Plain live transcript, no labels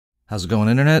How's it going,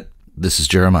 Internet? This is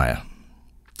Jeremiah,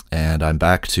 and I'm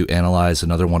back to analyze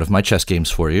another one of my chess games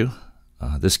for you.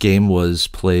 This game was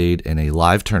played in a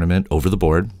live tournament over the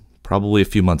board, probably a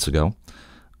few months ago.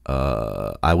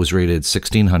 I was rated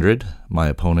 1600, my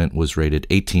opponent was rated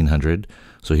 1800,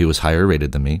 so he was higher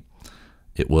rated than me.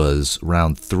 It was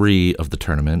round 3 of the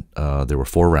tournament. There were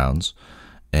 4 rounds,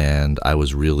 and I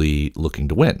was really looking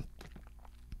to win.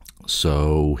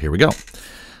 So here we go.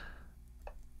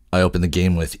 I opened the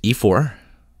game with e4.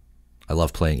 I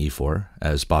love playing e4.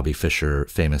 As Bobby Fischer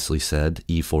famously said,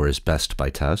 e4 is best by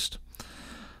test.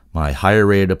 My higher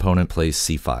rated opponent plays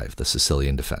c5, the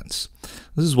Sicilian Defense.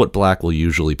 This is what black will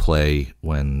usually play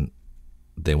when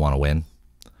they want to win.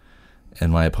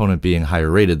 And my opponent being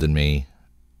higher rated than me,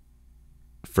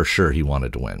 for sure he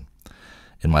wanted to win.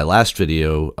 In my last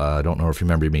video, I don't know if you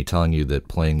remember me telling you that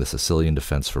playing the Sicilian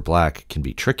Defense for black can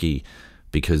be tricky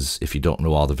because if you don't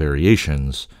know all the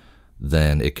variations,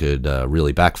 then it could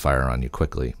really backfire on you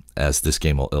quickly, as this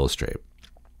game will illustrate.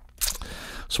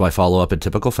 So I follow up in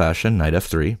typical fashion, knight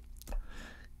f3.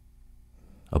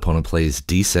 Opponent plays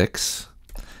d6,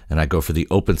 and I go for the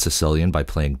open Sicilian by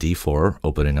playing d4,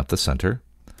 opening up the center.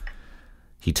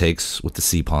 He takes with the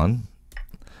c-pawn.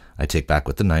 I take back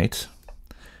with the knight.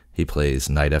 He plays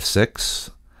knight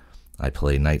f6. I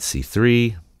play knight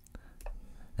c3.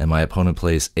 And my opponent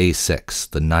plays a6,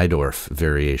 the Najdorf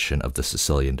variation of the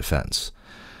Sicilian Defense.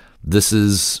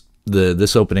 This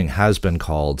opening has been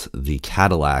called the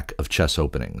Cadillac of chess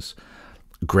openings.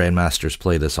 Grandmasters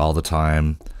play this all the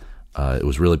time. It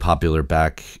was really popular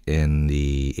back in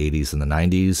the 80s and the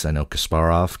 90s. I know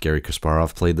Gary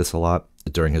Kasparov played this a lot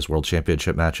during his World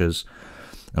Championship matches.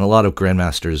 And a lot of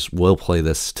grandmasters will play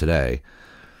this today.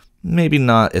 Maybe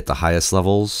not at the highest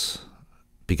levels,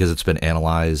 because it's been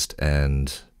analyzed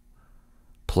and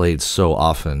played so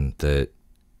often that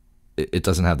it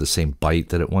doesn't have the same bite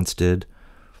that it once did.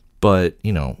 But,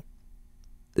 you know,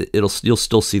 you'll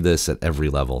still see this at every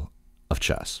level of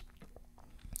chess.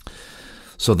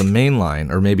 So the main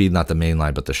line, or maybe not the main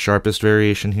line, but the sharpest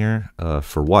variation here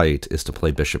for white is to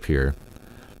play bishop here.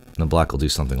 And then black will do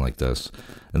something like this.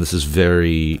 And this is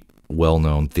very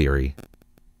well-known theory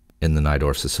in the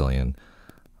Najdorf Sicilian.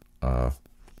 It's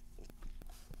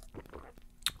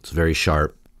very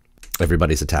sharp.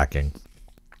 Everybody's attacking.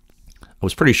 I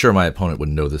was pretty sure my opponent would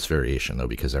know this variation, though,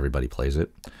 because everybody plays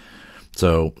it.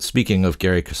 So, speaking of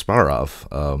Gary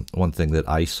Kasparov, one thing that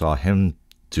I saw him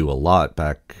do a lot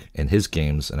back in his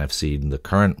games, and I've seen the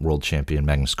current world champion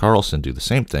Magnus Carlsen do the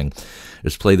same thing,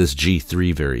 is play this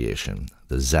G3 variation,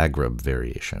 the Zagreb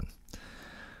variation.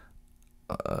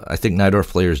 I think Najdorf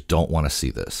players don't want to see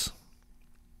this.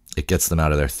 It gets them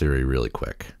out of their theory really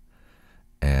quick.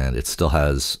 And it still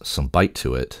has some bite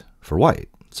to it for white.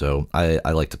 So I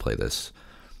like to play this,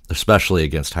 especially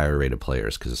against higher rated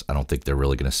players, because I don't think they're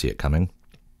really going to see it coming.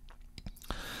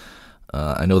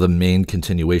 I know the main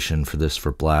continuation for this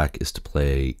for black is to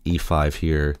play e5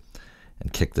 here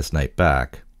and kick this knight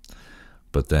back.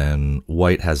 But then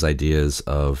white has ideas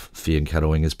of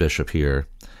fianchettoing his bishop here.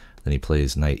 Then he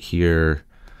plays knight here,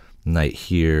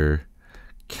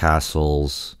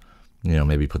 castles, you know,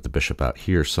 maybe put the bishop out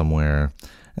here somewhere,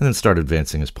 and then start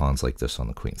advancing his pawns like this on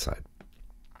the queen side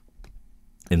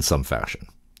in some fashion.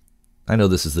 I know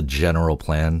this is the general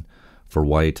plan for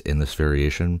white in this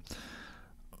variation.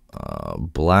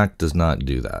 Black does not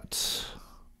do that.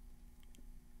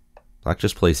 Black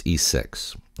just plays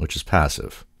e6, which is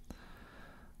passive.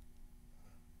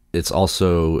 It's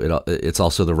also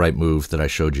the right move that I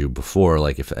showed you before.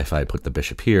 Like if I put the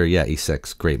bishop here, yeah,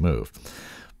 e6, great move.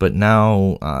 But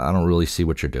now I don't really see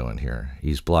what you're doing here.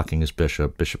 He's blocking his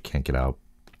bishop. Bishop can't get out.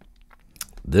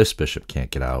 This bishop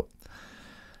can't get out.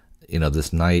 You know,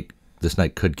 this knight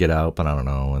could get out, but I don't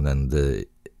know. And then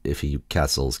if he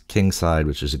castles kingside,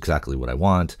 which is exactly what I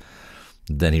want,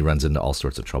 then he runs into all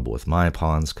sorts of trouble with my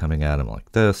pawns coming at him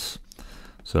like this.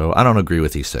 So I don't agree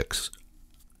with e6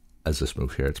 as this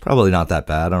move here. It's probably not that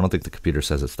bad. I don't think the computer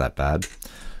says it's that bad,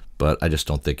 but I just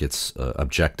don't think it's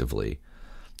objectively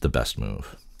the best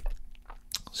move.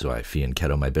 So I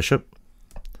fianchetto my bishop.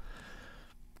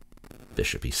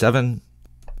 Bishop e7.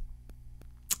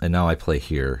 And now I play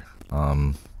here.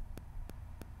 I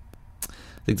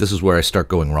think this is where I start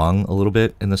going wrong a little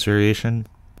bit in this variation.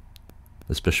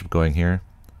 This bishop going here.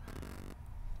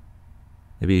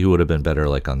 Maybe he would have been better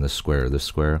like on this square or this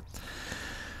square.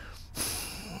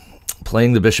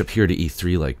 Playing the bishop here to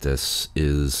e3 like this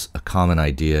is a common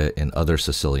idea in other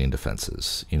Sicilian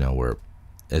defenses. You know, where,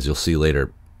 as you'll see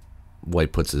later,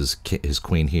 white puts his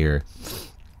queen here,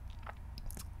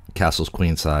 castles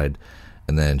queenside,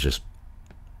 and then just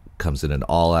comes in an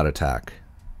all-out attack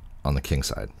on the king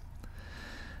side.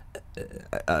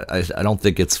 I don't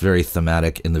think it's very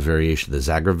thematic in the variation, the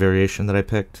Zagreb variation that I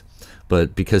picked.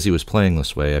 But because he was playing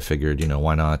this way, I figured,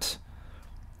 why not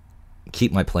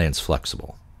keep my plans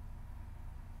flexible?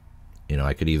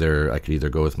 I could either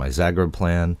go with my Zagreb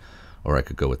plan, or I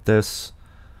could go with this.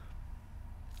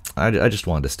 I just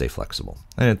wanted to stay flexible.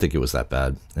 I didn't think it was that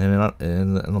bad, and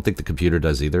I don't think the computer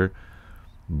does either.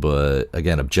 But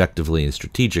again, objectively and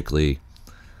strategically,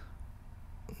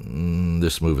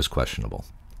 this move is questionable.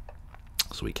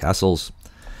 So he castles.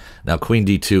 Now queen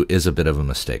d2 is a bit of a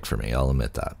mistake for me, I'll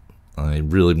admit that. I'm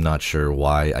really not sure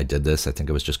why I did this. I think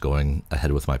I was just going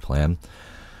ahead with my plan.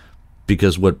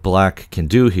 Because what black can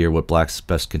do here, what black's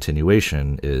best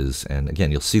continuation is, and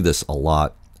again, you'll see this a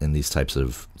lot in these types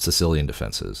of Sicilian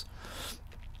defenses,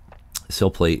 is he'll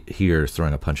play here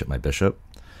throwing a punch at my bishop.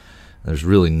 There's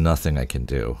really nothing I can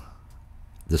do.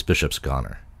 This bishop's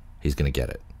goner. He's going to get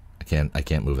it. I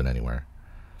can't move it anywhere.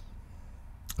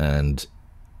 And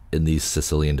in these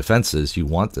Sicilian defenses, you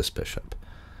want this bishop,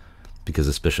 because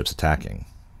this bishop's attacking.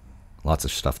 Lots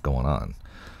of stuff going on.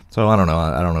 So I don't know.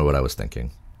 I don't know what I was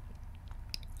thinking.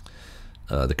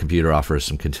 The computer offers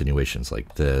some continuations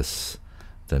like this.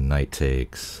 Then knight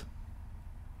takes,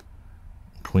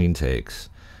 queen takes,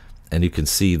 and you can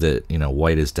see that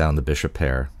white is down the bishop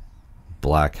pair.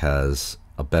 Black has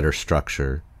a better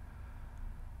structure.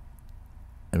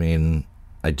 I mean,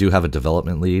 I do have a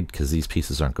development lead because these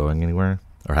pieces aren't going anywhere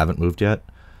or haven't moved yet.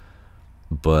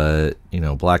 But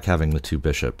black having the two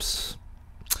bishops,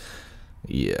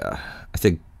 yeah, I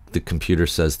think the computer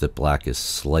says that black is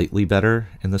slightly better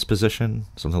in this position,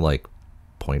 something like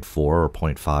 0.4 or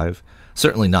 0.5.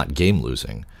 Certainly not game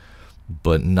losing,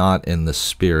 but not in the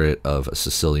spirit of a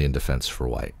Sicilian defense for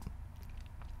white.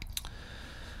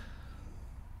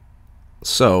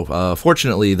 So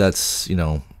fortunately, that's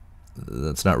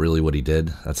not really what he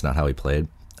did. That's not how he played.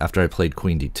 After I played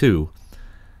queen d2,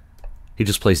 he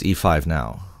just plays e5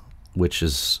 now, which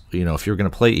is, if you're going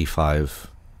to play e5,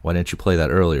 why didn't you play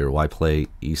that earlier? Why play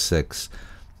e6,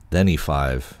 then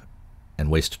e5, and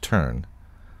waste a turn?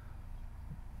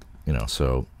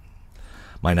 So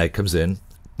my knight comes in,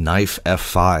 knife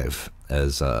f5,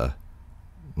 as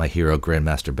my hero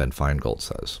Grandmaster Ben Feingold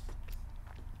says.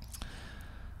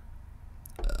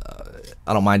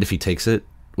 I don't mind if he takes it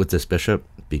with this bishop,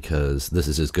 because this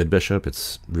is his good bishop.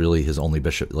 It's really his only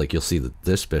bishop. Like, you'll see that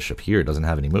this bishop here doesn't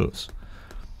have any moves.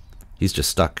 He's just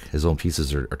stuck. His own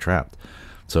pieces are trapped.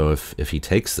 So if he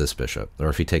takes this bishop, or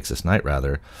if he takes this knight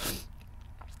rather,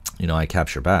 I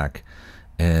capture back,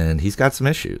 and he's got some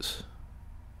issues.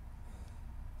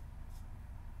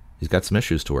 He's got some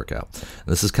issues to work out. And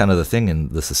this is kind of the thing in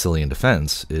the Sicilian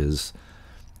defense, is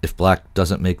if black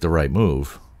doesn't make the right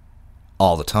move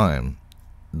all the time,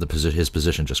 his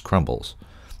position just crumbles,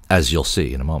 as you'll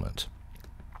see in a moment.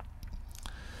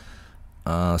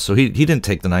 So he didn't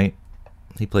take the knight.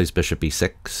 He plays bishop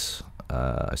e6,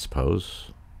 I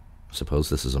suppose. Suppose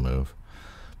this is a move.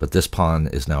 But this pawn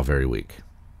is now very weak.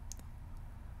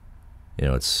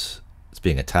 It's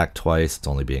being attacked twice. It's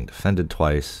only being defended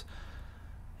twice.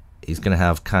 He's going to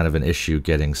have kind of an issue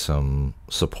getting some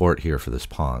support here for this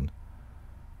pawn.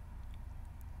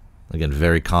 Again,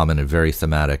 very common and very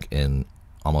thematic in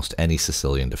almost any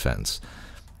Sicilian defense,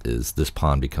 is this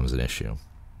pawn becomes an issue.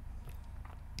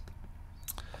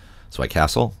 So I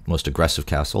castle, most aggressive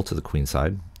castle to the queen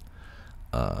side.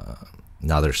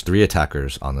 Now there's 3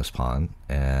 attackers on this pawn,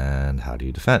 and how do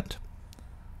you defend?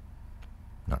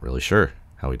 Not really sure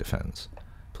how he defends.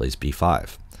 Plays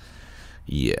b5.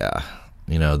 Yeah,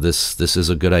 this is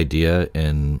a good idea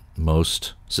in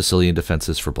most Sicilian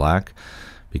defenses for black,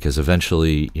 because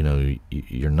eventually,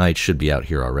 your knight should be out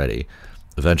here already.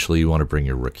 Eventually, you want to bring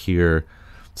your rook here,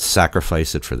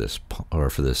 sacrifice it for this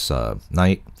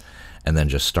knight, and then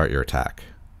just start your attack.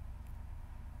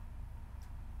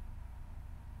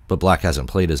 But black hasn't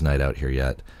played his knight out here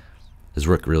yet. His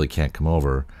rook really can't come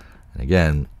over. And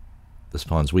again, this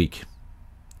pawn's weak.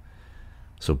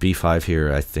 So b5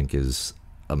 here, I think, is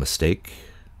a mistake.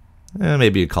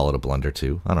 Maybe you'd call it a blunder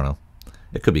too. I don't know.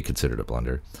 It could be considered a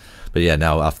blunder. But yeah,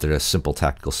 now after a simple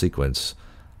tactical sequence,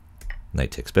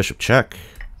 knight takes bishop check,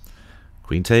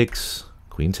 queen takes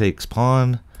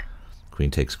pawn,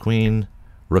 queen takes queen,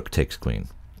 rook takes queen.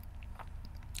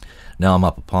 Now I'm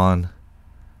up a pawn.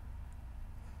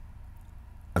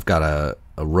 I've got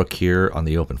a rook here on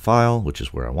the open file, which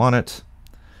is where I want it.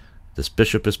 This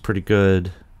bishop is pretty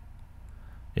good.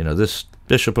 This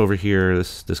bishop over here,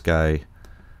 this guy,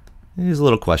 he's a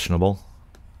little questionable.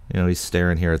 He's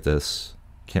staring here at this.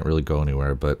 Can't really go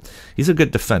anywhere, but he's a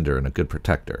good defender and a good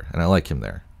protector, and I like him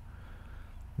there.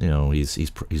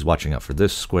 He's watching out for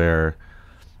this square.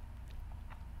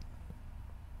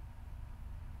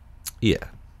 Yeah.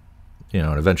 You know,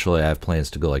 and eventually I have plans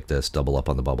to go like this, double up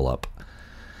on the bubble up,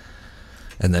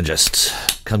 and then just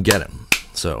come get him.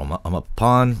 So I'm up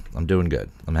pawn. I'm doing good.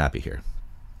 I'm happy here.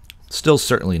 Still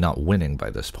certainly not winning by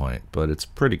this point, but it's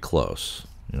pretty close.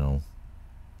 You know,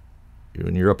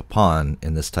 when you're up a pawn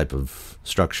in this type of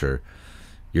structure,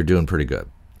 you're doing pretty good.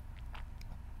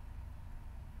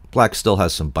 Black still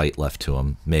has some bite left to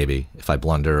him, maybe. If I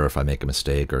blunder or if I make a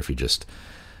mistake or if he just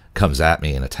comes at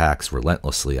me and attacks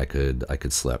relentlessly, I could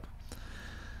slip.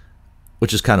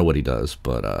 Which is kind of what he does,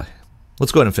 but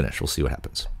let's go ahead and finish. We'll see what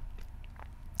happens.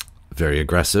 Very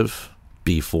aggressive.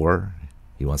 B4.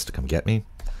 He wants to come get me.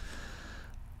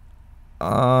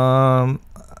 I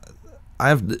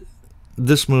have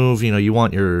this move. You know, you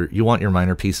want your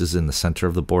minor pieces in the center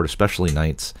of the board, especially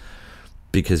knights,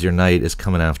 because your knight is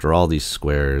coming after all these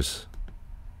squares.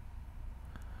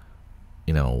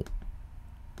 You know,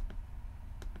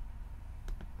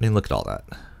 I mean, look at all that.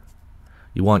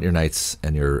 You want your knights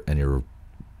and your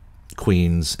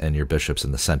queens and your bishops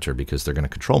in the center because they're going to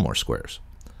control more squares.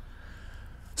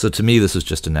 So to me, this is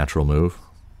just a natural move.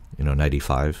 You know, knight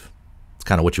e5. It's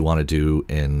kind of what you want to do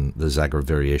in the Zagreb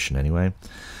variation anyway.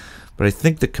 But I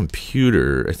think the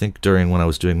computer, during when I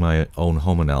was doing my own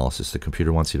home analysis, the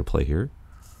computer wants you to play here.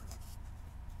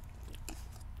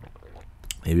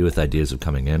 Maybe with ideas of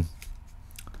coming in,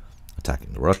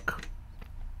 attacking the rook.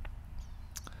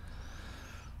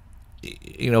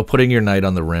 You know, putting your knight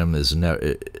on the rim is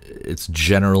it's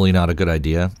generally not a good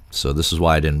idea. So this is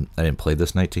why I didn't play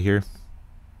this knight to here.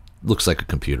 Looks like a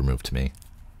computer move to me,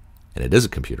 and it is a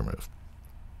computer move.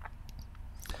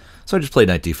 So I just played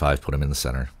knight d5, put him in the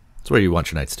center. It's where you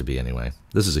want your knights to be anyway.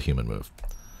 This is a human move.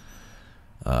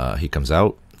 He comes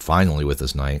out finally with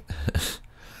his knight.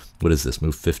 What is this,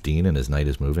 move 15, and his knight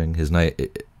is moving? His knight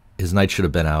should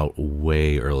have been out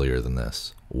way earlier than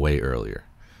this. Way earlier.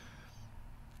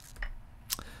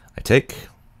 I take.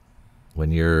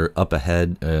 When you're up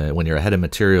ahead, when you're ahead of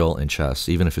material in chess,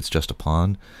 even if it's just a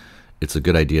pawn, it's a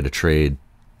good idea to trade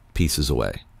pieces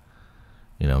away.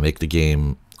 You know, make the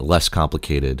game less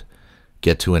complicated,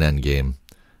 get to an end game,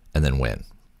 and then win.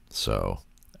 So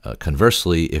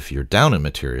conversely, if you're down in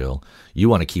material, you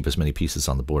want to keep as many pieces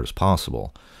on the board as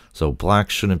possible. So black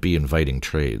shouldn't be inviting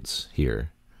trades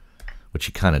here, which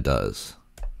he kind of does.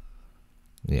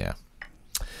 Yeah.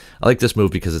 I like this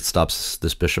move because it stops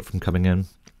this bishop from coming in.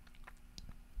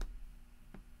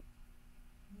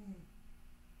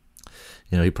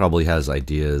 You know, he probably has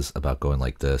ideas about going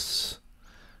like this,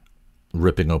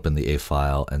 ripping open the A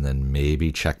file, and then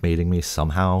maybe checkmating me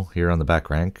somehow here on the back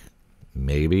rank.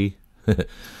 Maybe.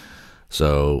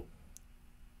 So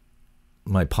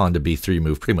my pawn to B3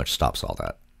 move pretty much stops all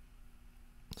that.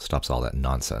 Stops all that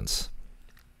nonsense.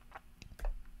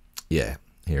 Yeah,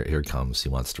 here it comes. He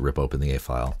wants to rip open the A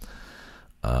file.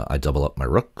 I double up my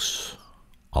rooks.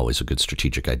 Always a good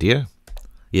strategic idea.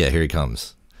 Yeah, here he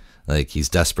comes. Like, he's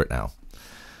desperate now.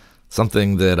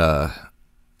 Something that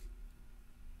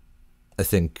I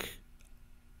think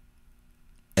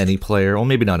any player, well,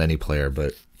 maybe not any player,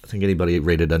 but I think anybody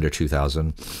rated under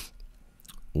 2,000,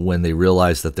 when they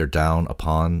realize that they're down a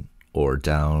pawn or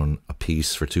down a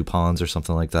piece for 2 pawns or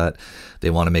something like that, they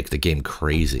want to make the game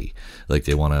crazy. Like,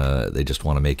 they just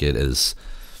want to make it as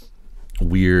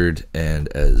weird and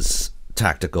as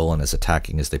tactical and as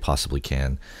attacking as they possibly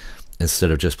can,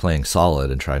 instead of just playing solid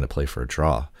and trying to play for a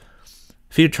draw.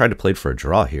 If he had tried to play for a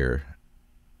draw here,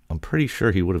 I'm pretty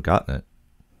sure he would have gotten it.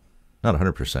 Not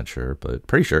 100% sure, but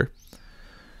pretty sure.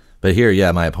 But here,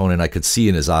 yeah, my opponent, I could see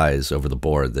in his eyes over the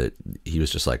board that he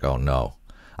was just like, oh no,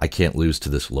 I can't lose to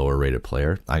this lower rated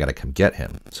player. I got to come get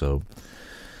him. So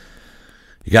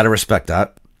you got to respect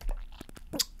that.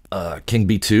 King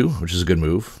B2, which is a good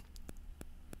move,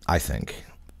 I think.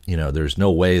 You know, there's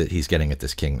no way that he's getting at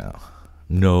this king now.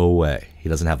 No way. He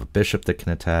doesn't have a bishop that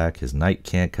can attack. His knight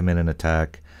can't come in and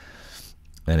attack.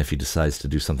 And if he decides to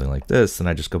do something like this, then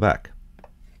I just go back.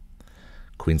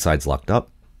 Queenside's locked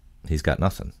up. He's got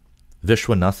nothing.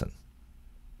 Vishwa, nothing.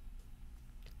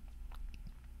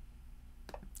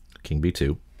 King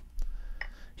B2.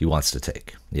 He wants to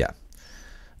take. Yeah.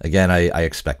 Again, I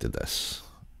expected this.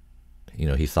 You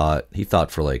know, he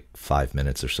thought for like 5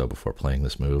 minutes or so before playing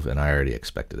this move, and I already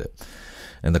expected it.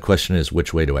 And the question is,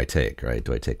 which way do I take, right?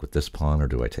 Do I take with this pawn or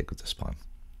do I take with this pawn?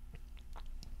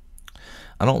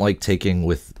 I don't like taking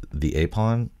with the A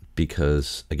pawn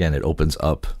because, again, it opens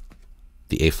up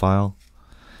the A file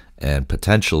and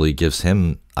potentially gives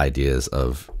him ideas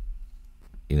of,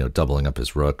 you know, doubling up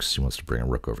his rooks. He wants to bring a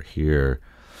rook over here,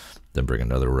 then bring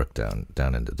another rook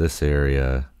down into this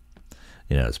area.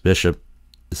 You know, his bishop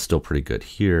is still pretty good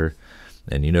here.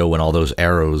 And you know when all those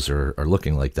arrows are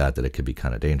looking like that it could be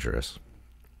kind of dangerous.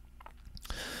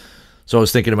 So I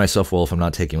was thinking to myself, well, if I'm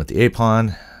not taking with the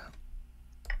a-pawn,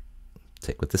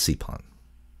 take with the c-pawn.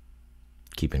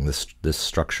 Keeping this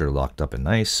structure locked up and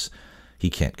nice. He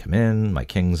can't come in. My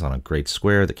king's on a great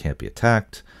square that can't be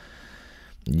attacked.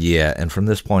 Yeah, and from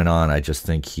this point on, I just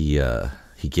think he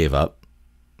gave up.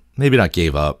 Maybe not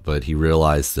gave up, but he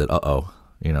realized that,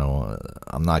 you know,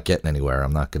 I'm not getting anywhere.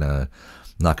 I'm not gonna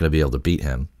be able to beat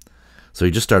him. So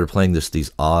he just started playing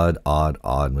these odd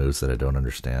moves that I don't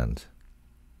understand.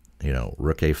 You know,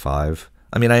 rook a5.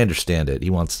 I mean, I understand it. He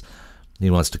wants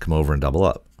to come over and double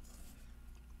up.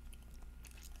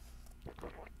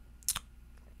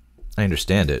 I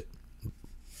understand it,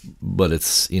 but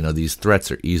it's, you know, these threats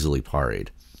are easily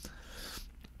parried.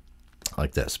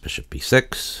 Like this, bishop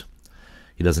b6.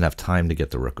 He doesn't have time to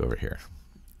get the rook over here.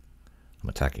 I'm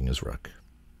attacking his rook.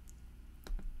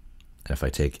 And if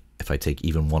I take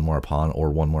even one more pawn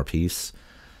or one more piece,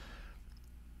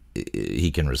 he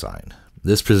can resign.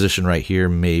 This position right here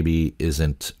maybe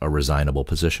isn't a resignable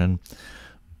position,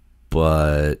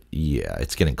 but yeah,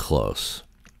 it's getting close.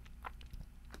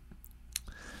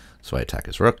 So I attack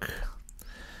his rook.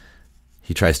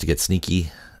 He tries to get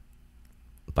sneaky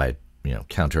by, you know,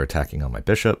 counter-attacking on my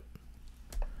bishop.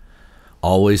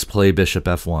 Always play bishop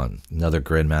f1. Another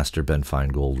Grandmaster Ben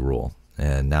Feingold rule.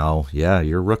 And now, yeah,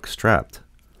 your rook's trapped.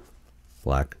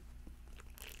 Black.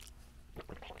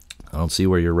 I don't see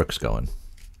where your rook's going.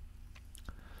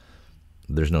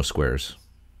 There's no squares.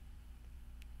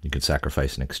 You could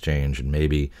sacrifice an exchange and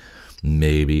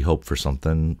maybe hope for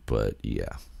something, but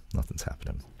yeah, nothing's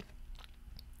happening.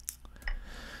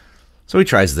 So he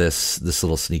tries this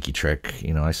little sneaky trick,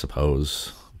 you know, I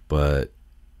suppose, but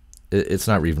it's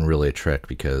not even really a trick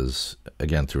because,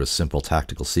 again, through a simple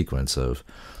tactical sequence of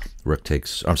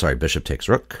bishop takes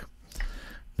rook,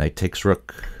 knight takes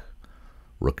rook,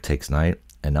 rook takes knight,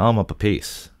 and now I'm up a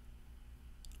piece.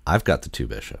 I've got the two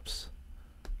bishops.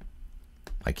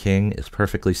 My king is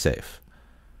perfectly safe.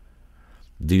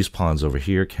 These pawns over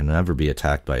here can never be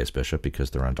attacked by his bishop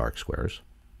because they're on dark squares.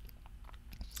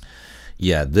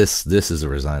 Yeah, this is a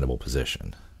resignable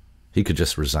position. He could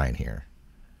just resign here.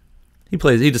 He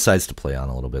decides to play on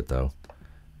a little bit though.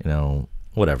 You know,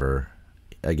 whatever.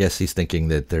 I guess he's thinking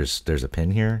that there's a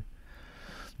pin here.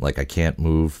 Like I can't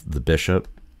move the bishop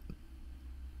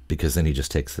because then he just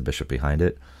takes the bishop behind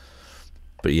it.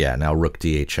 But yeah, now rook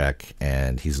d8 check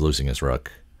and he's losing his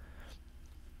rook.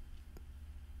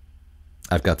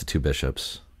 I've got the two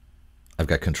bishops. I've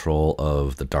got control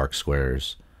of the dark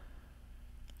squares.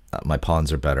 My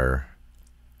pawns are better.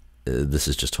 This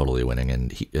is just totally winning,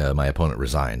 and my opponent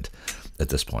resigned at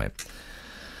this point.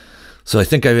 So I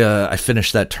think I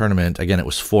finished that tournament. Again, it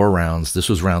was 4 rounds. This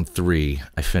was round 3.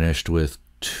 I finished with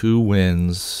 2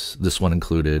 wins, this one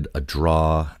included, a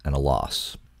draw, and a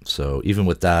loss. So even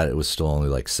with that, it was still only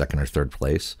like 2nd or 3rd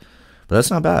place. But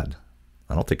that's not bad.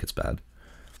 I don't think it's bad.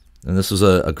 And this was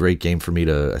a great game for me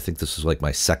I think this was like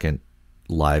my 2nd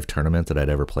live tournament that I'd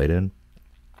ever played in.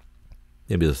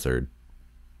 Maybe the 3rd.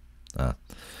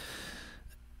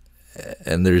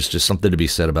 And there's just something to be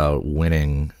said about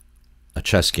winning a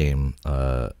chess game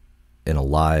in a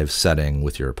live setting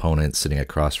with your opponent sitting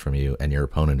across from you, and your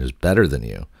opponent is better than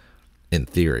you, in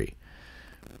theory.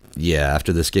 Yeah,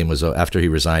 after this game was after he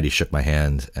resigned, he shook my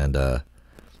hand and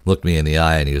looked me in the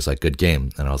eye, and he was like, "Good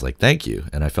game," and I was like, "Thank you,"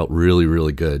 and I felt really,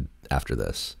 really good after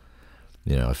this.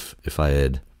 You know, I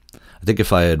think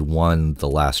if I had won the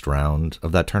last round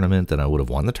of that tournament, then I would have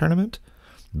won the tournament,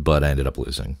 but I ended up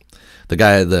losing. The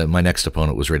guy, my next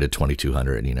opponent was rated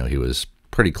 2200, and, you know, he was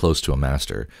pretty close to a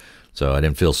master, so I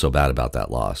didn't feel so bad about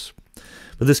that loss.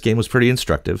 But this game was pretty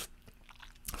instructive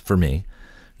for me.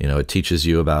 You know, it teaches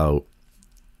you about,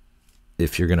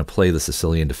 if you're going to play the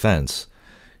Sicilian Defense,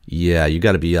 yeah, you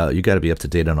got to be up to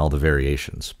date on all the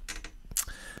variations.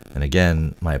 And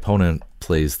again, my opponent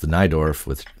plays the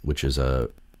Najdorf, which is a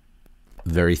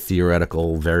very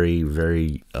theoretical, very,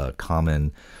 very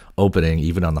common opening,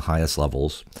 even on the highest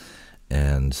levels.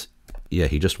 And yeah,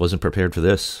 he just wasn't prepared for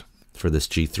this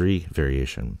G3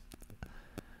 variation.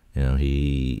 You know,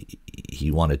 he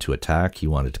wanted to attack, he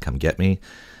wanted to come get me,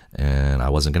 and I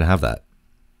wasn't going to have that.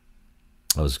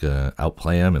 I was going to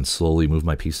outplay him and slowly move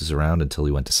my pieces around until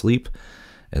he went to sleep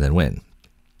and then win.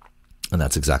 And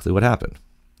that's exactly what happened.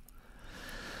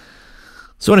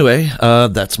 So anyway,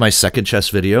 that's my 2nd chess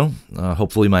video.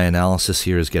 Hopefully my analysis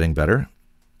here is getting better.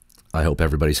 I hope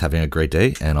everybody's having a great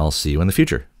day, and I'll see you in the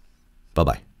future.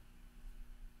 Bye-bye.